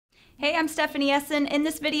Hey, I'm Stephanie Essen. In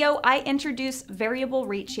this video, I introduce variable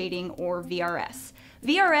rate shading, or VRS.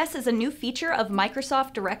 VRS is a new feature of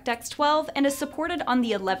Microsoft DirectX 12 and is supported on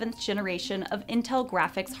the 11th generation of Intel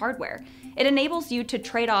graphics hardware. It enables you to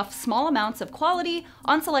trade off small amounts of quality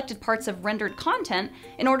on selected parts of rendered content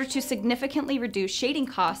in order to significantly reduce shading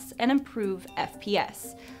costs and improve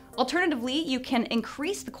FPS. Alternatively, you can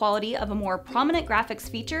increase the quality of a more prominent graphics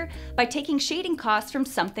feature by taking shading costs from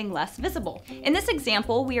something less visible. In this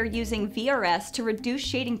example, we are using VRS to reduce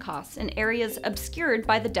shading costs in areas obscured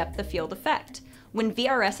by the depth of field effect. When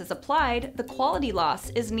VRS is applied, the quality loss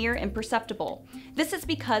is near imperceptible. This is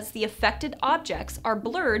because the affected objects are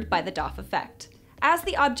blurred by the DOF effect. As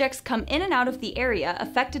the objects come in and out of the area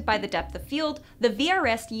affected by the depth of field, the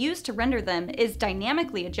VRS used to render them is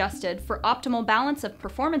dynamically adjusted for optimal balance of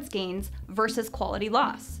performance gains versus quality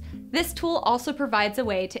loss. This tool also provides a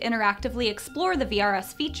way to interactively explore the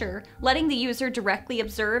VRS feature, letting the user directly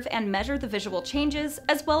observe and measure the visual changes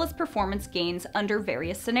as well as performance gains under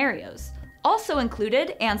various scenarios. Also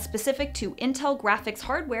included, and specific to Intel graphics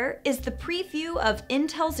hardware, is the preview of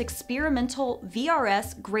Intel's experimental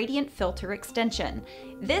VRS gradient filter extension.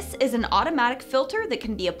 This is an automatic filter that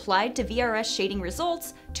can be applied to VRS shading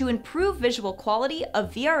results to improve visual quality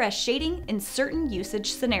of VRS shading in certain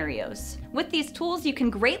usage scenarios. With these tools, you can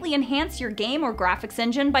greatly enhance your game or graphics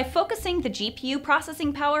engine by focusing the GPU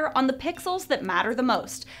processing power on the pixels that matter the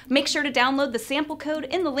most. Make sure to download the sample code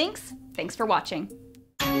in the links. Thanks for watching.